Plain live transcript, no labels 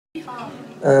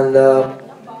And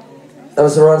I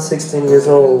was around 16 years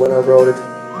old when I wrote it.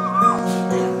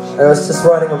 I was just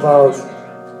writing about,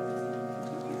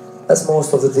 as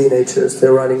most of the teenagers,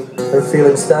 they're writing their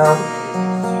feelings down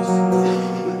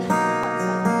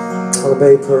on the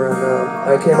paper, and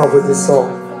I came up with this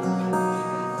song.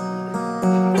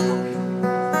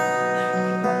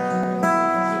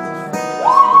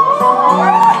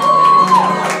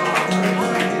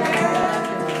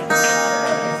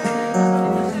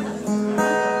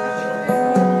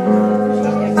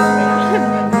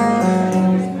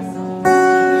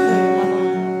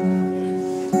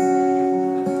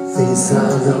 These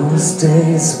are those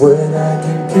days when I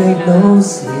can get no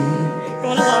sleep.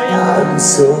 I'm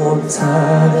so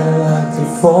tired I like to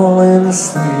fall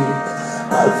asleep.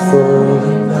 I fall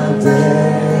in my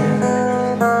bed,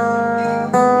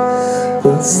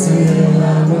 but still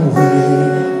I'm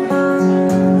awake.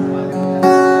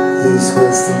 These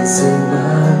questions in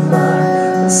my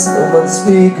mind are so much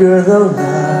bigger than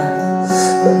life.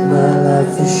 But my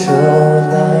life is short,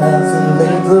 I have to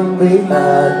leave them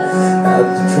behind.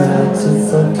 I've tried to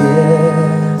forget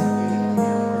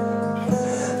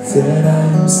that I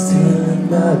am still in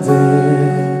my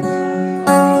bed.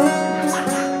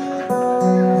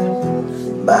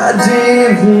 My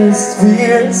deepest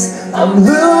fears, I'm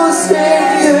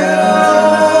losing you.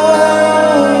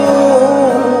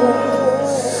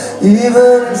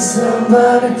 Even if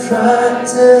somebody tried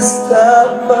to stop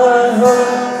my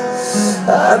heart,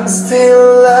 I'm still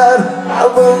alive, I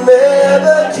will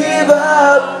never give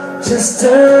up. Just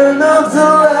turn off the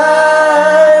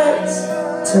lights,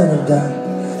 turn them down.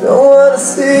 Don't wanna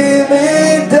see me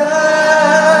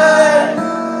die.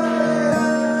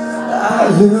 I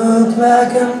look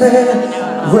like I'm dead.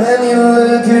 When you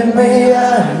look at me,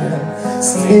 I'm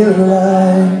still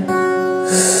alive.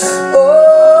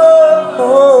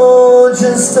 Oh,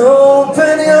 just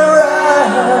open your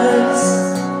eyes.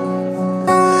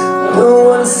 Don't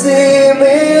wanna see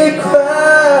me cry.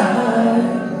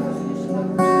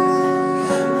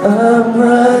 I'm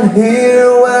right here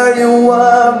where you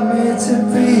want me to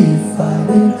be,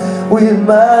 fighting with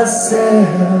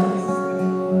myself.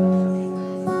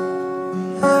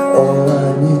 All I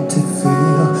need to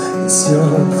feel is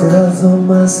your breath on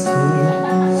my skin.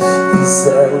 Is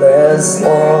there less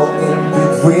long in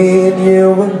between you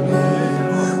and me?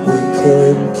 We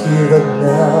can't give up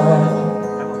now.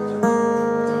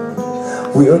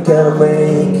 We're gonna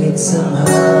make it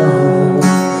somehow.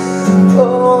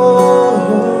 Oh,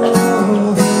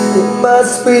 in my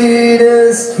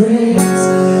sweetest dreams,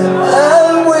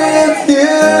 I'm with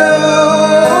you.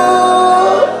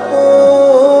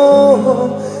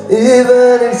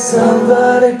 Even if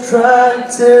somebody tried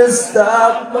to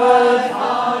stop my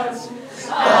heart,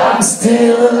 I'm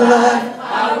still alive, I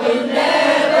will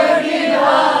never give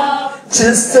up.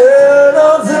 Just turn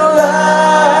off the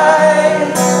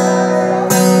lights.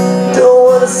 Don't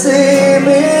wanna see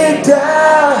me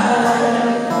die.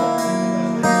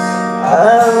 I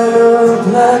look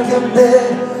like I'm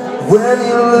dead. When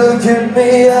you look at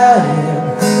me, I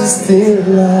am still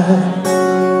alive.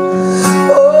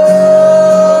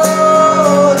 Oh,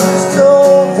 just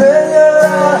open your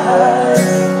eyes.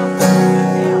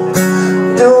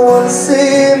 Don't wanna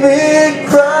see me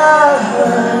cry.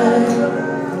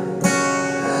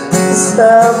 'Cause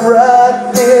I'm right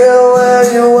here where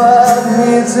you want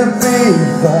me to be,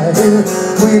 fighting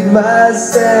with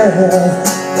myself.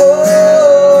 Oh,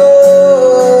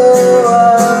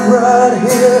 I'm right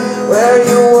here where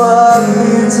you want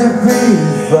me to be,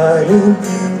 fighting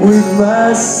with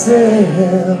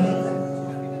myself.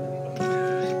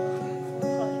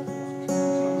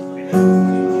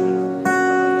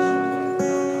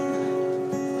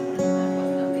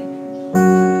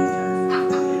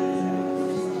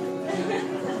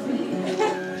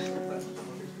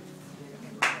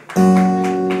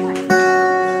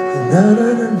 Na na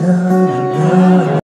na na na.